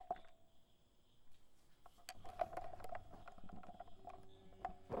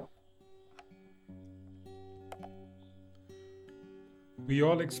We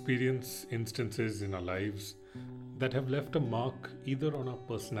all experience instances in our lives that have left a mark either on our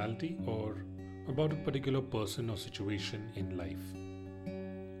personality or about a particular person or situation in life.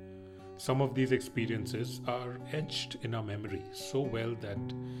 Some of these experiences are etched in our memory so well that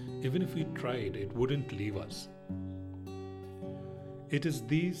even if we tried, it wouldn't leave us. It is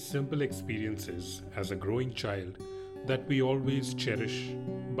these simple experiences as a growing child that we always cherish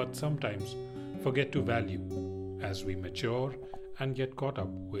but sometimes forget to value as we mature and get caught up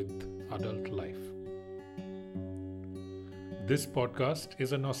with adult life. This podcast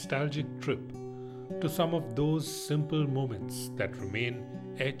is a nostalgic trip to some of those simple moments that remain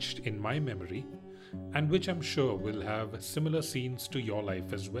etched in my memory and which I'm sure will have similar scenes to your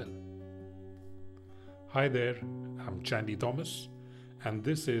life as well. Hi there, I'm Chandy Thomas, and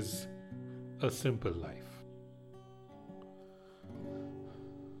this is A Simple Life.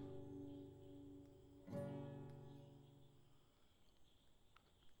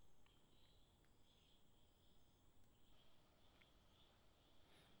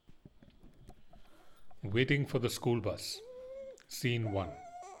 Waiting for the school bus. Scene 1.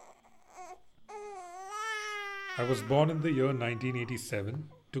 I was born in the year 1987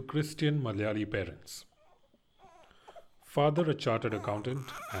 to Christian Malayali parents. Father a chartered accountant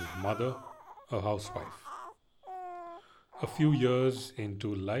and mother a housewife. A few years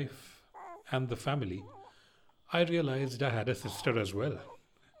into life and the family, I realized I had a sister as well.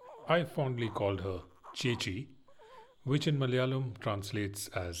 I fondly called her Chechi, which in Malayalam translates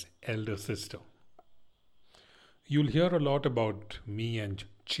as elder sister. You'll hear a lot about me and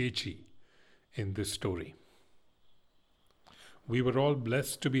Chechi in this story. We were all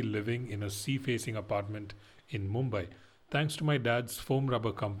blessed to be living in a sea-facing apartment in Mumbai thanks to my dad's foam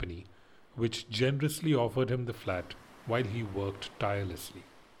rubber company, which generously offered him the flat while he worked tirelessly.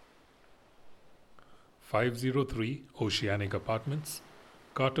 503 Oceanic Apartments,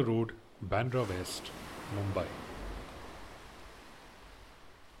 Carter Road, Bandra West, Mumbai.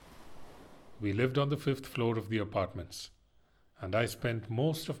 We lived on the fifth floor of the apartments, and I spent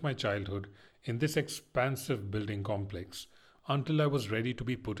most of my childhood in this expansive building complex until I was ready to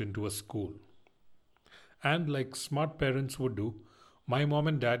be put into a school. And like smart parents would do, my mom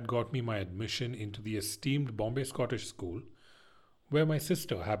and dad got me my admission into the esteemed Bombay Scottish School, where my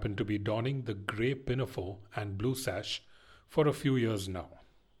sister happened to be donning the grey pinafore and blue sash for a few years now.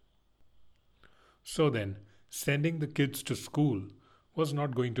 So then, sending the kids to school was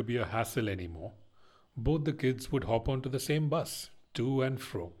not going to be a hassle anymore. Both the kids would hop onto the same bus, to and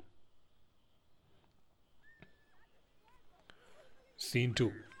fro. Scene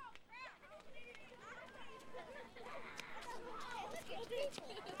 2.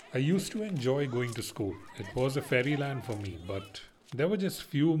 I used to enjoy going to school. It was a fairyland for me, but there were just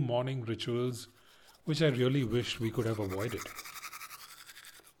few morning rituals which I really wished we could have avoided.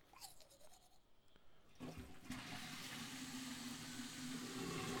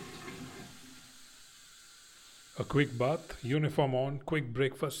 A quick bath, uniform on, quick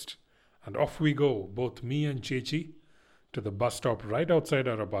breakfast, and off we go, both me and Chechi, to the bus stop right outside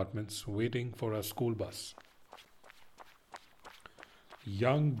our apartments, waiting for our school bus.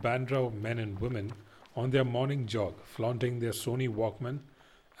 Young Bandra men and women on their morning jog, flaunting their Sony Walkman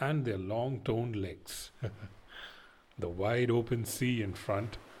and their long-toned legs. The wide open sea in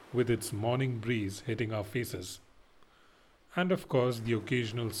front, with its morning breeze hitting our faces. And of course, the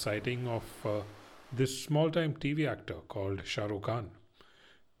occasional sighting of this small-time TV actor called Shah Rukh Khan.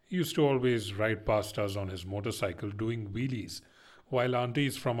 He used to always ride past us on his motorcycle doing wheelies, while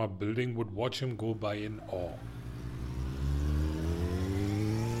aunties from our building would watch him go by in awe.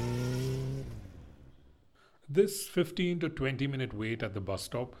 This 15 to 20 minute wait at the bus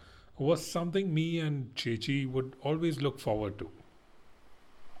stop was something me and Chechi would always look forward to.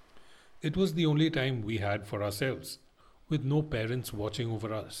 It was the only time we had for ourselves, with no parents watching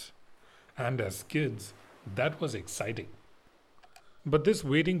over us. And as kids, that was exciting. But this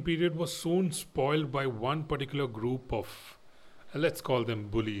waiting period was soon spoiled by one particular group of, let's call them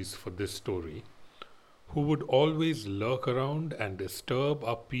bullies for this story, who would always lurk around and disturb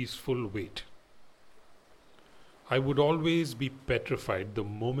our peaceful wait. I would always be petrified the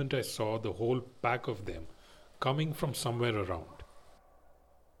moment I saw the whole pack of them coming from somewhere around.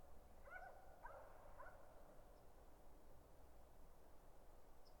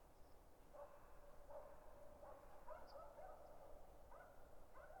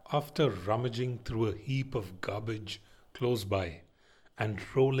 After rummaging through a heap of garbage close by and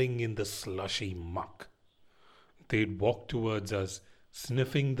rolling in the slushy muck, they'd walk towards us,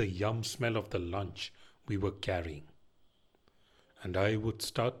 sniffing the yum smell of the lunch we were carrying. And I would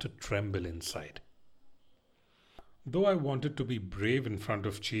start to tremble inside. Though I wanted to be brave in front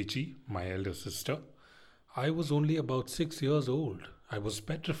of Chechi, my elder sister, I was only about 6 years old. I was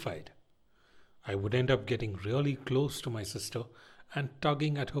petrified. I would end up getting really close to my sister and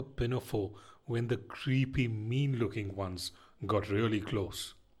tugging at her pinafore when the creepy, mean looking ones got really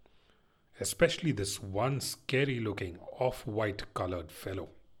close. Especially this one scary looking, off white colored fellow.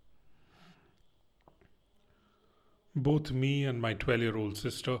 Both me and my 12-year-old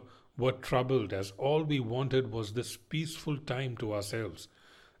sister were troubled as all we wanted was this peaceful time to ourselves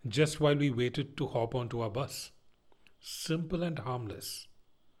just while we waited to hop onto our bus. Simple and harmless.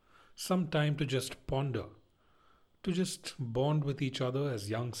 Some time to just ponder, to just bond with each other as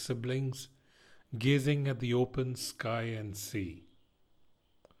young siblings, gazing at the open sky and sea.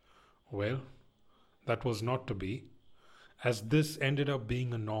 Well, that was not to be, as this ended up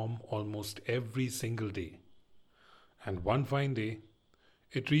being a norm almost every single day. And one fine day,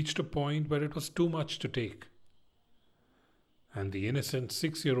 it reached a point where it was too much to take, and the innocent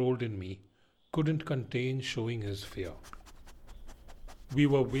 6-year-old in me couldn't contain showing his fear. We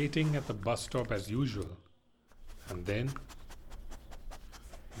were waiting at the bus stop as usual, and then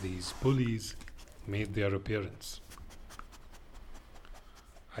these bullies made their appearance.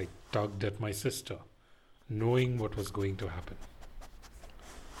 I tugged at my sister, knowing what was going to happen.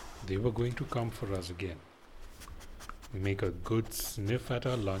 They were going to come for us again. Make a good sniff at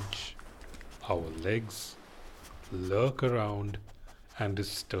our lunch, our legs, lurk around, and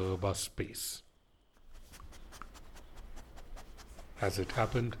disturb our space. As it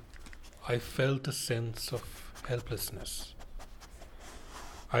happened, I felt a sense of helplessness.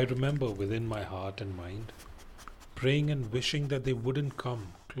 I remember within my heart and mind praying and wishing that they wouldn't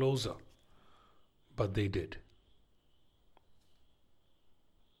come closer, but they did.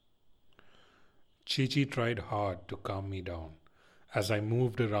 Chichi tried hard to calm me down as I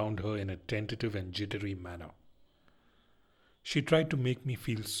moved around her in a tentative and jittery manner. She tried to make me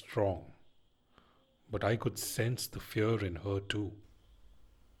feel strong, but I could sense the fear in her too.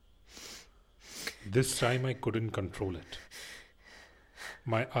 This time I couldn't control it.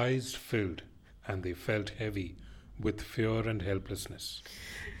 My eyes filled and they felt heavy with fear and helplessness.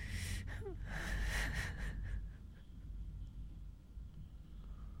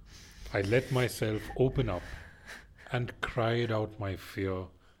 I let myself open up and cried out my fear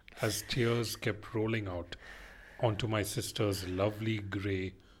as tears kept rolling out onto my sister's lovely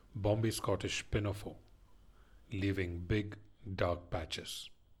grey Bombay Scottish pinafore, leaving big dark patches.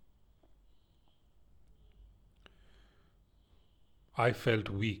 I felt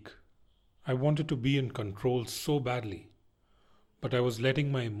weak. I wanted to be in control so badly, but I was letting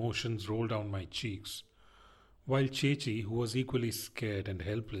my emotions roll down my cheeks, while Chechi, who was equally scared and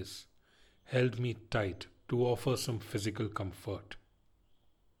helpless, held me tight to offer some physical comfort.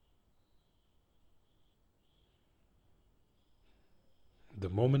 The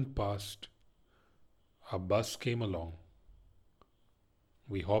moment passed, our bus came along.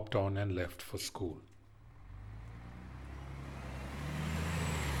 We hopped on and left for school.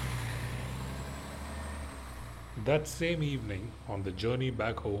 That same evening, on the journey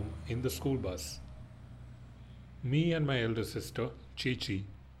back home in the school bus, me and my elder sister, Chechi,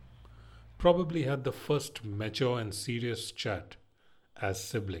 probably had the first mature and serious chat as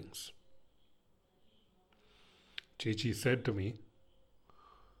siblings. Chechi said to me,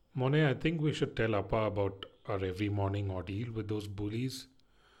 Monet, I think we should tell Appa about our every morning ordeal with those bullies.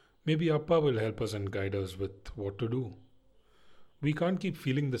 Maybe Appa will help us and guide us with what to do. We can't keep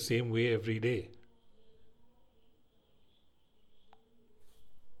feeling the same way every day.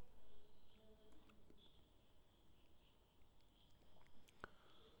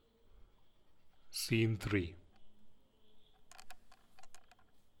 Scene 3.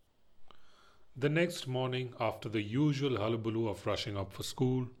 The next morning, after the usual hullabaloo of rushing up for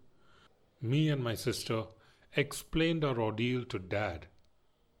school, me and my sister explained our ordeal to Dad,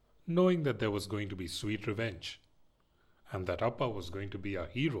 knowing that there was going to be sweet revenge and that Appa was going to be our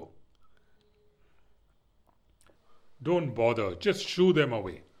hero. Don't bother, just shoo them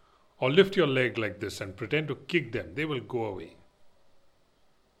away. Or lift your leg like this and pretend to kick them, they will go away.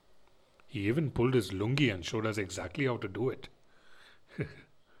 He even pulled his lungi and showed us exactly how to do it.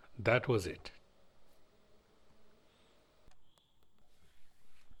 That was it.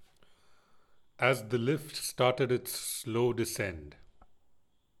 As the lift started its slow descent,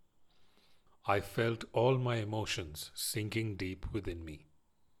 I felt all my emotions sinking deep within me.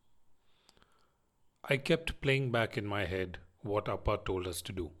 I kept playing back in my head what Appa told us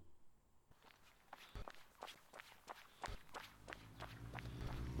to do.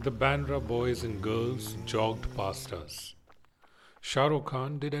 The Bandra boys and girls jogged past us, Shah Rukh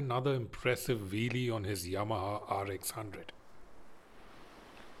Khan did another impressive wheelie on his Yamaha RX 100.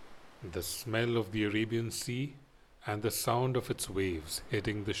 The smell of the Arabian Sea and the sound of its waves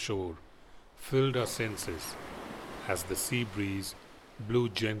hitting the shore filled our senses as the sea breeze blew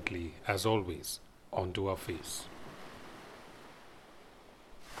gently, as always, onto our face.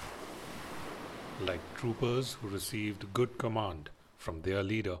 Like troopers who received good command from their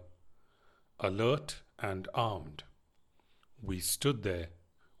leader, alert and armed, we stood there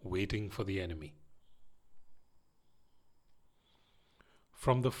waiting for the enemy.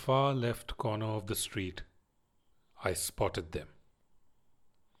 From the far left corner of the street, I spotted them.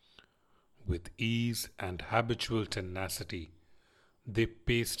 With ease and habitual tenacity, they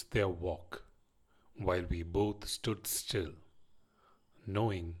paced their walk, while we both stood still,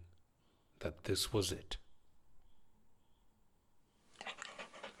 knowing that this was it.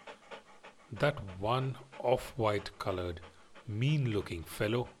 That one off-white colored, mean-looking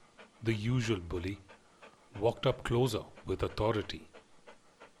fellow, the usual bully, walked up closer with authority,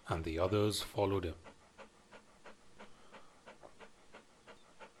 and the others followed him.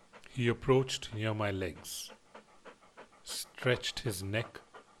 He approached near my legs, stretched his neck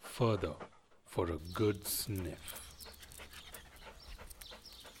further for a good sniff.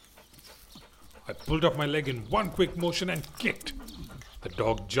 I pulled up my leg in one quick motion and kicked. The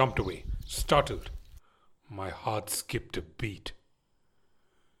dog jumped away, startled. My heart skipped a beat.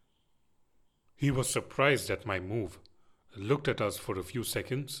 He was surprised at my move, looked at us for a few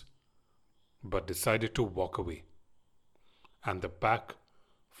seconds, but decided to walk away, and the pack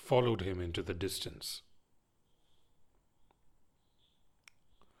followed him into the distance.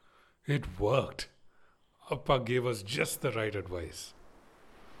 It worked. Appa gave us just the right advice.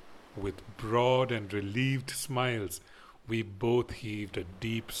 With broad and relieved smiles, we both heaved a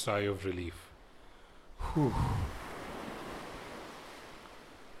deep sigh of relief. Whew.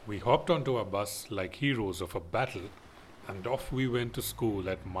 We hopped onto a bus like heroes of a battle, and off we went to school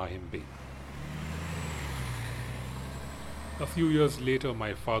at Mahim. A few years later,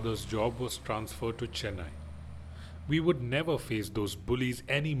 my father's job was transferred to Chennai. We would never face those bullies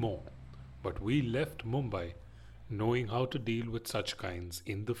anymore, but we left Mumbai knowing how to deal with such kinds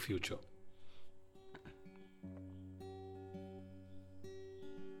in the future.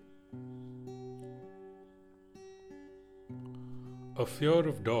 A fear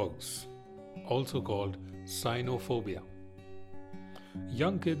of dogs, also called cynophobia.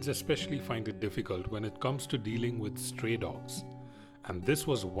 Young kids especially find it difficult when it comes to dealing with stray dogs, and this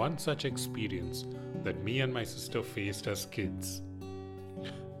was one such experience that me and my sister faced as kids.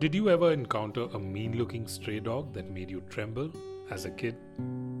 Did you ever encounter a mean-looking stray dog that made you tremble as a kid?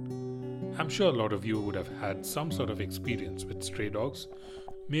 I'm sure a lot of you would have had some sort of experience with stray dogs.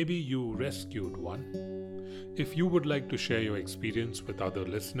 Maybe you rescued one. If you would like to share your experience with other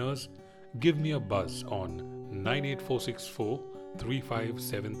listeners, give me a buzz on 98464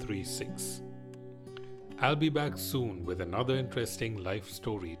 35736. I'll be back soon with another interesting life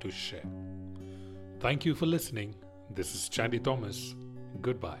story to share. Thank you for listening. This is Chandy Thomas.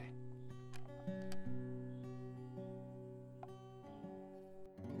 Goodbye.